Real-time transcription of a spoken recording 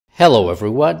Hello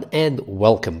everyone and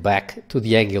welcome back to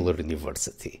the Angular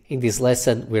University. In this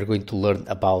lesson we're going to learn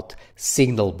about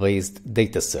signal-based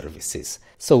data services.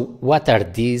 So what are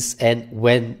these and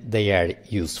when they are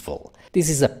useful? This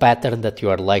is a pattern that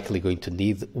you are likely going to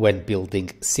need when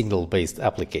building signal-based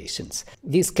applications.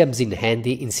 This comes in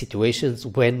handy in situations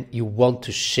when you want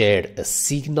to share a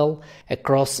signal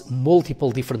across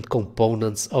multiple different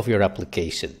components of your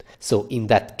application. So in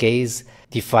that case,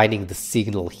 defining the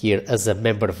signal here as a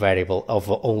member variable of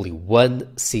only one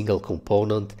single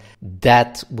component,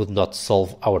 that would not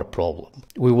solve our problem.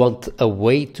 We want a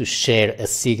way to share a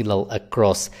signal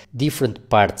across different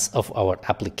parts of our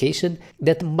application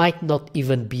that might not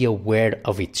even be aware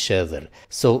of each other.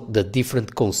 So the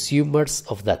different consumers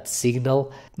of that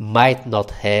signal might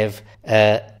not have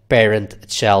a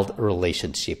parent-child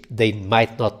relationship. They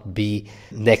might not be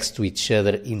next to each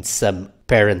other in some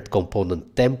parent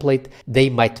component template. They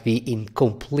might be in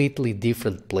completely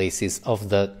different places of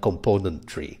the component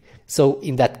tree. So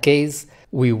in that case,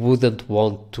 we wouldn't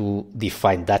want to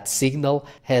define that signal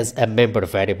as a member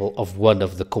variable of one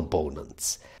of the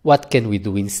components. What can we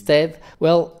do instead?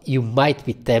 Well, you might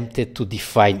be tempted to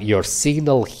define your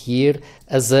signal here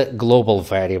as a global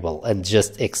variable and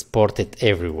just export it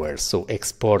everywhere. So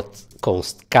export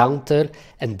const counter,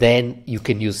 and then you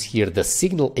can use here the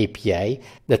signal API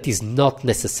that is not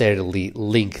necessarily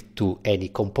linked to any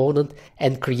component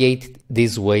and create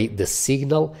this way the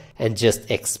signal and just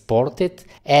export it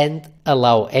and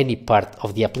allow any part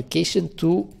of the application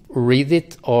to read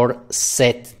it or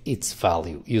set its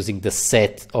value using the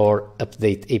set or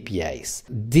update APIs.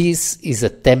 This is a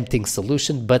tempting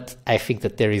solution, but I think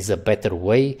that there is a better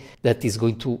way that is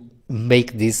going to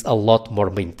make this a lot more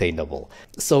maintainable.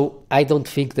 So I don't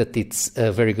think that it's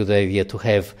a very good idea to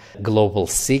have global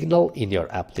signal in your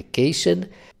application.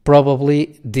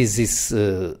 Probably this is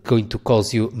going to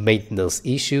cause you maintenance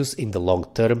issues in the long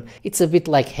term. It's a bit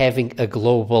like having a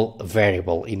global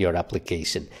variable in your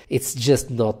application. It's just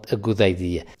not a good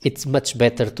idea. It's much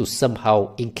better to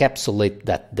somehow encapsulate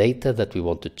that data that we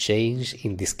want to change,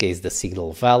 in this case the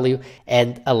signal value,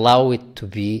 and allow it to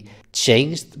be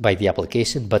changed by the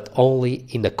application, but only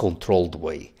in a controlled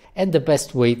way. And the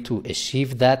best way to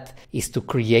achieve that is to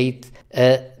create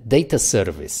a data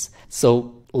service.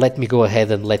 So let me go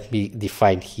ahead and let me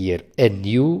define here a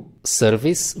new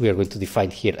service. We are going to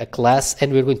define here a class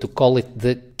and we're going to call it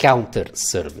the counter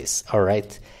service. All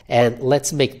right. And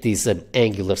let's make this an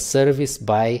Angular service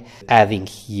by adding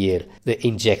here the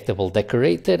injectable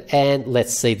decorator. And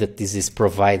let's say that this is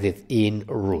provided in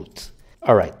root.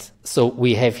 All right. So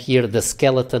we have here the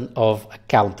skeleton of a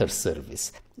counter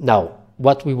service. Now,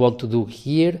 what we want to do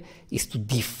here is to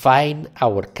define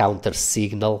our counter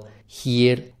signal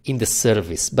here in the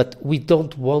service, but we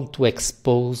don't want to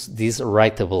expose this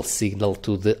writable signal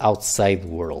to the outside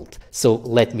world. So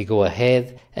let me go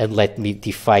ahead and let me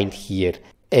define here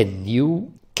a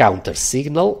new counter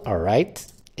signal. All right.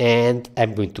 And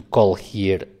I'm going to call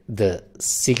here the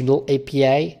signal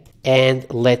API, and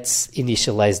let's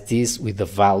initialize this with the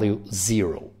value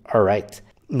 0. All right.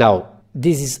 Now,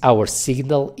 this is our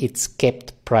signal. It's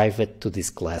kept private to this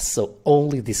class, so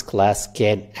only this class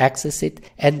can access it,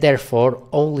 and therefore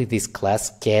only this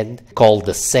class can call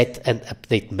the set and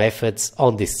update methods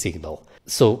on this signal.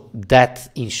 So that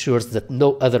ensures that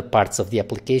no other parts of the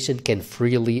application can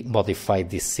freely modify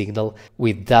this signal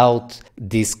without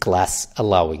this class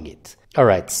allowing it.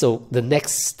 Alright, so the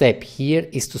next step here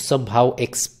is to somehow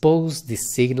expose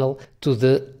this signal to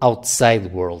the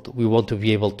outside world. We want to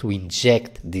be able to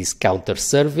inject this counter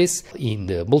service in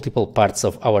multiple parts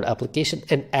of our application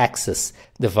and access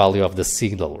the value of the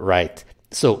signal, right?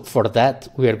 So for that,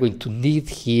 we are going to need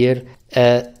here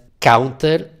a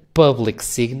counter public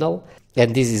signal,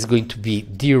 and this is going to be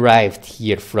derived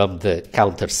here from the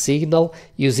counter signal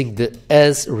using the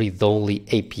asReadOnly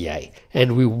API.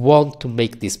 And we want to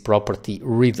make this property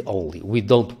read-only. We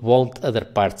don't want other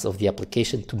parts of the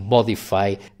application to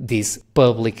modify this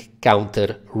public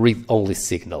counter read-only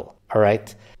signal. All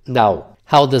right. Now,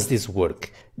 how does this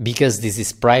work? Because this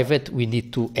is private, we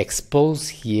need to expose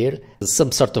here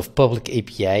some sort of public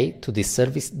API to this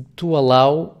service to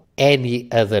allow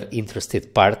any other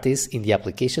interested parties in the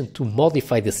application to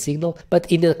modify the signal,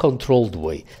 but in a controlled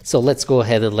way. So let's go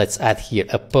ahead and let's add here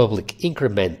a public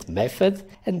increment method.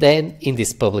 And then in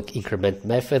this public increment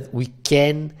method, we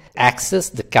can access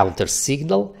the counter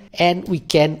signal and we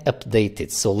can update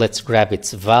it. So let's grab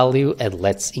its value and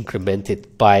let's increment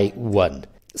it by 1.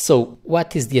 So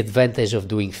what is the advantage of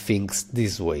doing things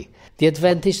this way? The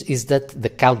advantage is that the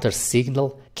counter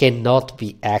signal cannot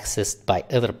be accessed by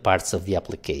other parts of the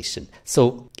application.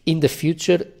 So in the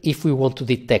future, if we want to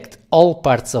detect all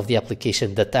parts of the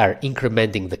application that are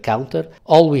incrementing the counter,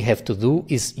 all we have to do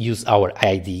is use our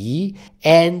IDE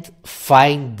and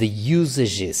find the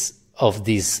usages of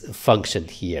this function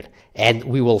here. And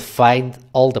we will find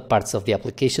all the parts of the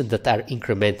application that are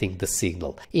incrementing the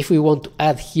signal. If we want to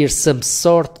add here some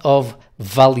sort of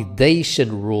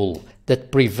validation rule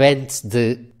that prevents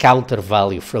the counter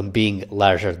value from being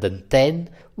larger than 10,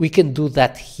 we can do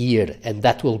that here, and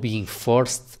that will be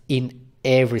enforced in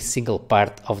every single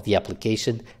part of the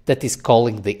application that is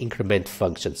calling the increment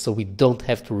function. So we don't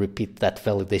have to repeat that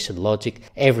validation logic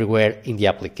everywhere in the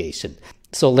application.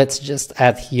 So let's just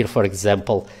add here, for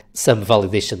example, some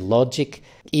validation logic.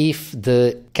 If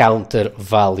the counter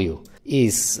value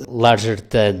is larger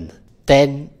than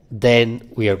 10, then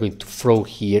we are going to throw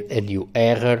here a new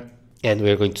error, and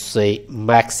we're going to say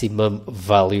maximum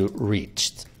value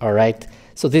reached. All right.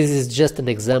 So this is just an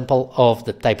example of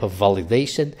the type of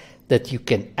validation that you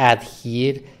can add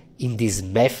here in these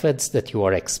methods that you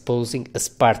are exposing as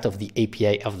part of the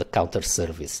API of the counter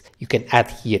service. You can add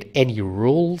here any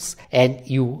rules, and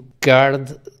you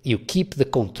keep the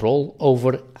control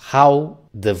over how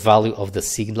the value of the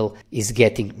signal is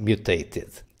getting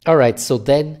mutated. All right, so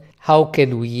then how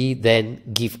can we then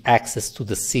give access to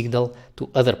the signal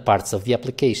to other parts of the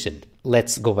application?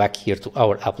 Let's go back here to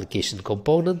our application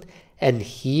component. And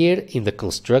here in the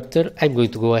constructor, I'm going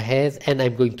to go ahead and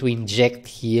I'm going to inject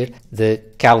here the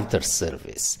counter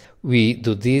service. We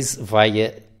do this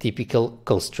via typical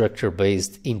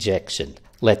constructor-based injection.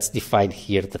 Let's define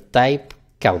here the type,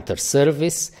 counter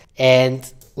service,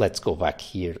 and let's go back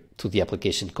here to the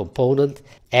application component.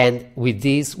 And with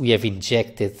this, we have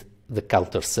injected the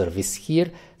counter service here.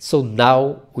 So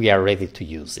now we are ready to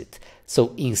use it.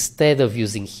 So instead of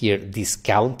using here this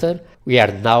counter, we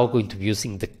are now going to be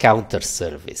using the counter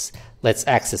service. Let's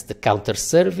access the counter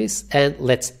service and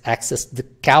let's access the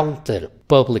counter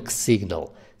public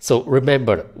signal. So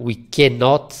remember, we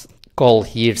cannot call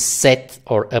here set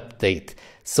or update.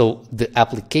 So the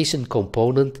application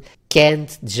component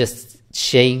can't just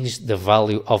change the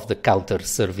value of the counter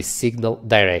service signal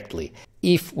directly.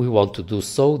 If we want to do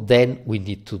so, then we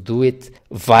need to do it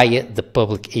via the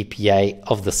public API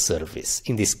of the service.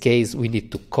 In this case, we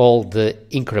need to call the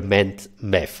increment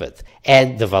method,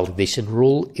 and the validation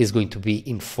rule is going to be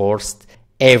enforced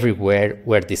everywhere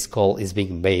where this call is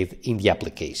being made in the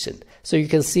application. So you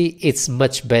can see it's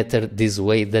much better this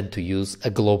way than to use a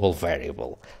global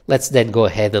variable. Let's then go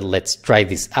ahead and let's try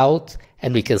this out,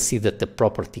 and we can see that the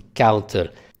property counter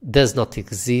does not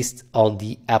exist on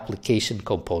the application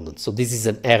component. So this is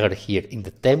an error here in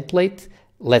the template.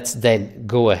 Let's then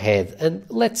go ahead and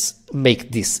let's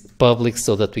make this public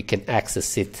so that we can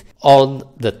access it on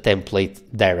the template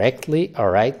directly. All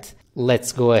right,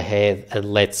 let's go ahead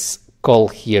and let's call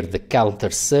here the counter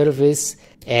service,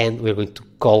 and we're going to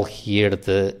call here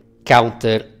the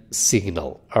counter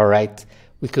signal. All right,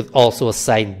 we could also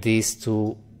assign this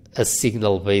to a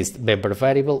signal-based member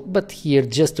variable, but here,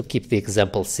 just to keep the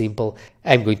example simple,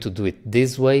 I'm going to do it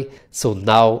this way. So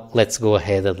now let's go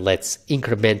ahead and let's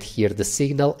increment here the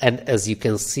signal, and as you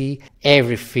can see,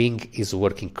 everything is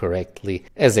working correctly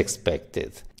as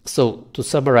expected. So to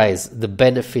summarize, the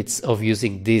benefits of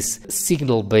using this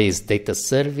signal-based data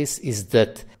service is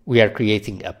that we are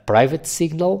creating a private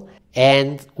signal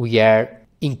and we are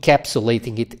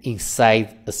encapsulating it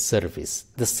inside a service.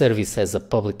 The service has a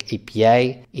public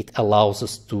API. It allows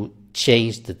us to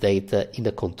change the data in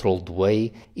a controlled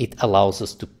way. It allows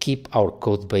us to keep our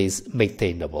code base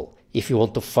maintainable. If you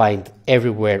want to find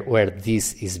everywhere where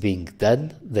this is being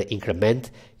done, the increment,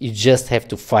 you just have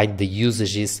to find the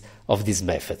usages of this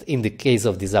method. In the case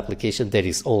of this application, there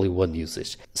is only one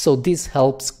usage. So this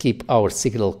helps keep our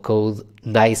signal code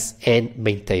nice and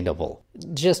maintainable.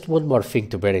 Just one more thing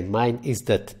to bear in mind is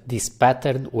that this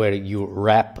pattern where you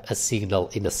wrap a signal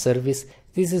in a service,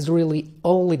 this is really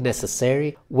only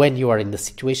necessary when you are in a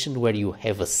situation where you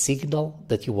have a signal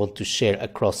that you want to share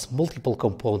across multiple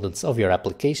components of your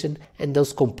application, and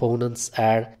those components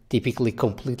are typically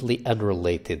completely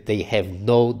unrelated. They have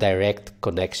no direct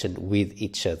connection with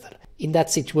each other. In that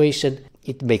situation,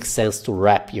 it makes sense to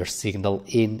wrap your signal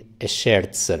in a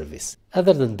shared service.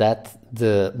 Other than that,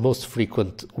 the most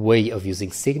frequent way of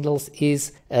using signals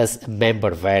is as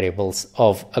member variables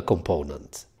of a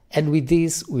component. And with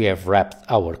this, we have wrapped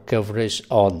our coverage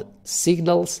on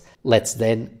signals. Let's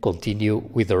then continue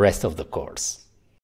with the rest of the course.